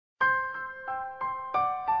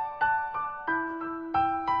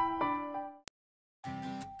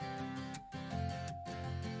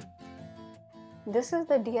This is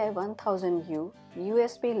the DI-1000U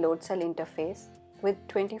USB load cell interface with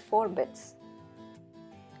 24 bits.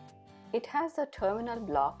 It has a terminal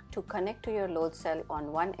block to connect to your load cell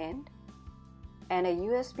on one end and a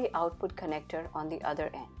USB output connector on the other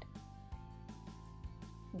end.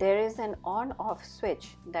 There is an on-off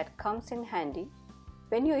switch that comes in handy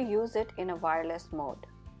when you use it in a wireless mode.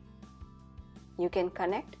 You can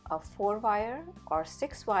connect a 4-wire or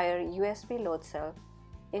 6-wire USB load cell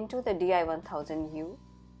into the DI-1000U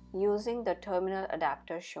using the terminal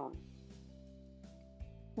adapter shown.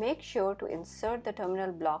 Make sure to insert the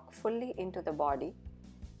terminal block fully into the body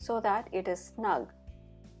so that it is snug.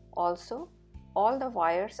 Also, all the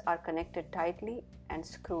wires are connected tightly and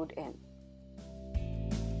screwed in.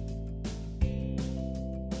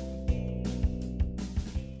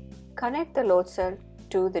 Connect the load cell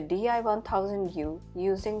to the DI-1000U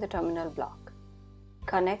using the terminal block.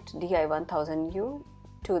 Connect DI-1000U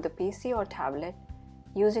to the PC or tablet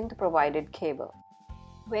using the provided cable.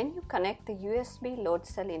 When you connect the USB load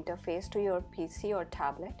cell interface to your PC or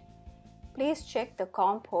tablet, please check the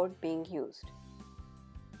COM port being used.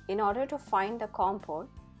 In order to find the COM port,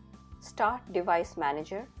 start Device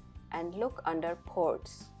Manager and look under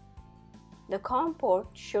Ports. The COM port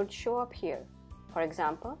should show up here. For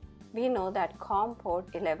example, we know that COM port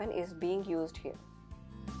 11 is being used here.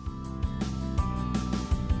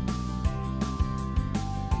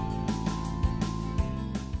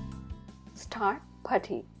 Start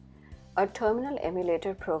PuTTY, a terminal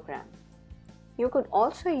emulator program. You could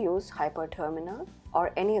also use HyperTerminal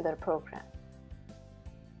or any other program.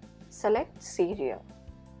 Select Serial.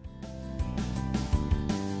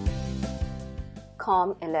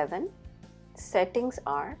 COM 11. Settings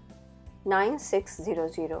are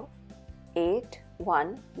 9600, 8,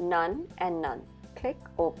 1, none and none. Click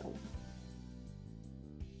Open.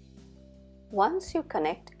 Once you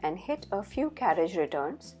connect and hit a few carriage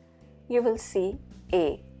returns, you will see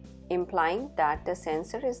A, implying that the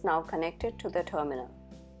sensor is now connected to the terminal.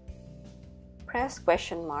 Press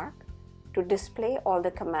question mark to display all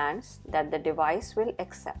the commands that the device will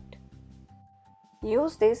accept.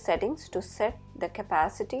 Use these settings to set the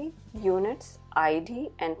capacity, units, ID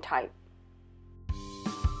and type.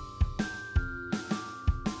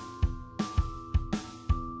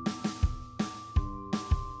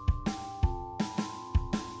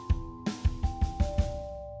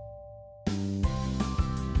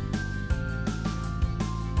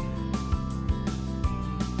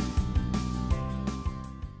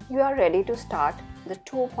 You are ready to start the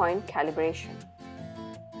 2-point calibration.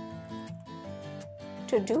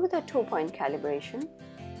 To do the 2-point calibration,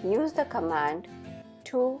 use the command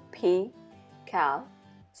 2pcal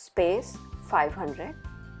space 500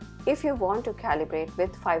 if you want to calibrate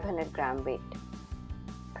with 500 gram weight.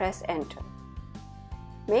 Press Enter.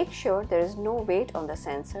 Make sure there is no weight on the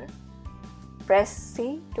sensor. Press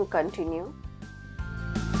C to continue.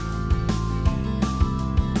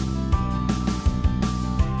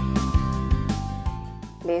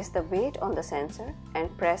 Place the weight on the sensor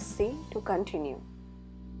and press C to continue.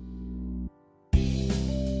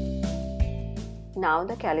 Now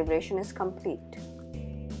the calibration is complete.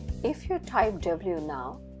 If you type W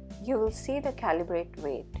now, you will see the calibrate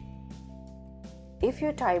weight. If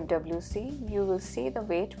you type WC, you will see the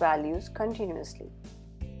weight values continuously.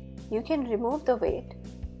 You can remove the weight.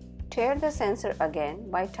 Tear the sensor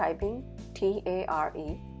again by typing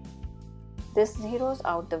TARE. This zeroes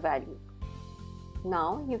out the value.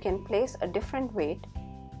 Now you can place a different weight.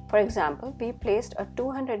 For example, we placed a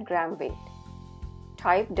 200 gram weight.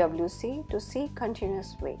 Type WC to see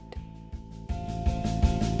continuous weight.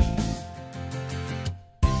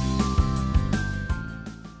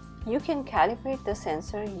 You can calibrate the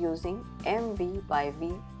sensor using MV by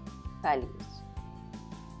V values.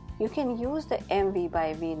 You can use the MV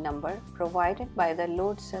by V number provided by the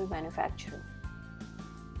load cell manufacturer.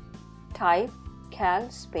 Type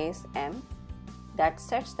cal space M that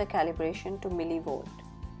sets the calibration to millivolt.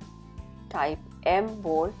 Type M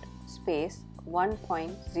volt space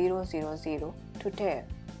 1.000 to tare.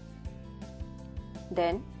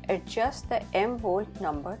 Then adjust the M volt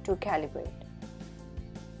number to calibrate.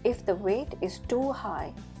 If the weight is too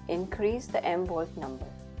high, increase the M volt number.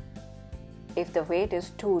 If the weight is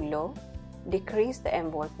too low, decrease the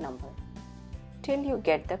M volt number till you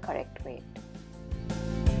get the correct weight.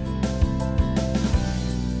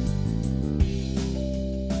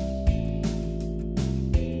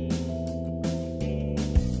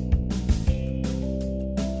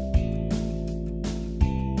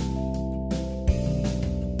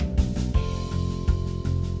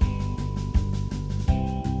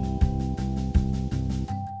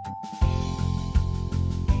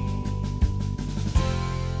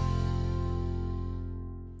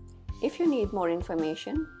 If you need more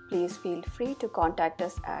information, please feel free to contact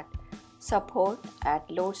us at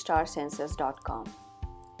support@lodestarsensors.com.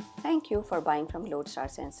 Thank you for buying from Lodestar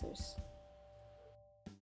Sensors.